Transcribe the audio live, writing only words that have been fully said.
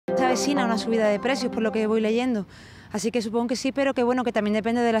avecina una subida de precios, por lo que voy leyendo. Así que supongo que sí, pero que bueno, que también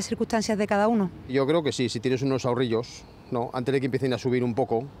depende de las circunstancias de cada uno. Yo creo que sí, si tienes unos ahorrillos, ¿no? Antes de que empiecen a subir un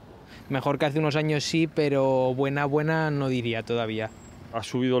poco. Mejor que hace unos años sí, pero buena no diría todavía. Ha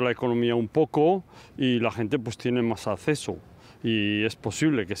subido la economía un poco y la gente pues tiene más acceso y es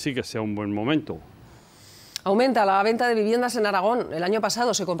posible que sí, que sea un buen momento. Aumenta la venta de viviendas en Aragón. El año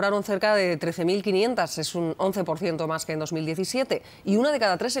pasado se compraron cerca de 13.500, es un 11% más que en 2017, y una de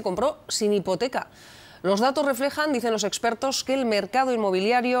cada 3 se compró sin hipoteca. Los datos reflejan, dicen los expertos, que el mercado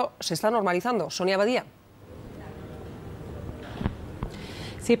inmobiliario se está normalizando. Sonia Badía.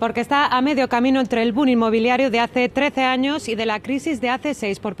 Sí, porque está a medio camino entre el boom inmobiliario de hace 13 años y de la crisis de hace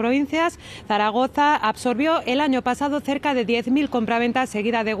 6 por provincias. Zaragoza absorbió el año pasado cerca de 10.000 compraventas,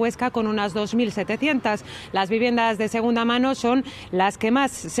 seguida de Huesca con unas 2.700. Las viviendas de segunda mano son las que más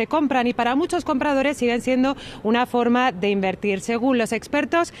se compran y para muchos compradores siguen siendo una forma de invertir. Según los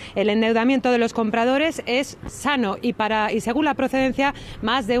expertos, el endeudamiento de los compradores es sano y según la procedencia,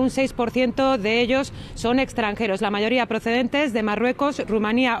 más de un 6% de ellos son extranjeros, la mayoría procedentes de Marruecos,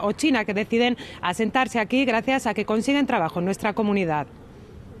 Rumanía o China, que deciden asentarse aquí gracias a que consiguen trabajo en nuestra comunidad.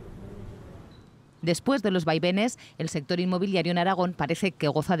 Después de los vaivenes, el sector inmobiliario en Aragón parece que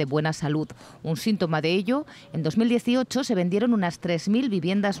goza de buena salud. Un síntoma de ello, en 2018 se vendieron unas 3.000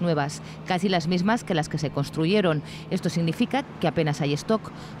 viviendas nuevas, casi las mismas que las que se construyeron. Esto significa que apenas hay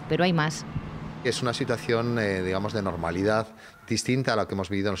stock, pero hay más. Es una situación, digamos, de normalidad distinta a lo que hemos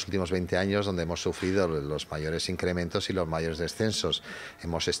vivido en los últimos 20 años, donde hemos sufrido los mayores incrementos y los mayores descensos.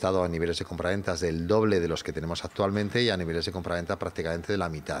 Hemos estado a niveles de compraventas del doble de los que tenemos actualmente y a niveles de compraventa prácticamente de la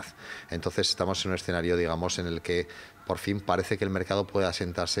mitad. Entonces estamos en un escenario, digamos, en el que por fin parece que el mercado puede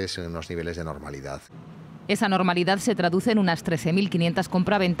asentarse en unos niveles de normalidad. Esa normalidad se traduce en unas 13.500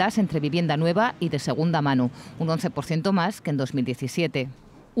 compraventas entre vivienda nueva y de segunda mano, un 11% más que en 2017.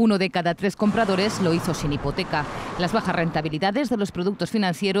 1 de cada 3 compradores lo hizo sin hipoteca. Las bajas rentabilidades de los productos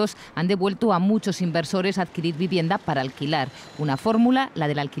financieros han devuelto a muchos inversores a adquirir vivienda para alquilar. Una fórmula, la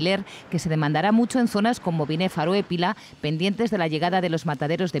del alquiler, que se demandará mucho en zonas como Binéfar o Épila, pendientes de la llegada de los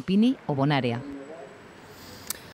mataderos de Pini o Bonaria.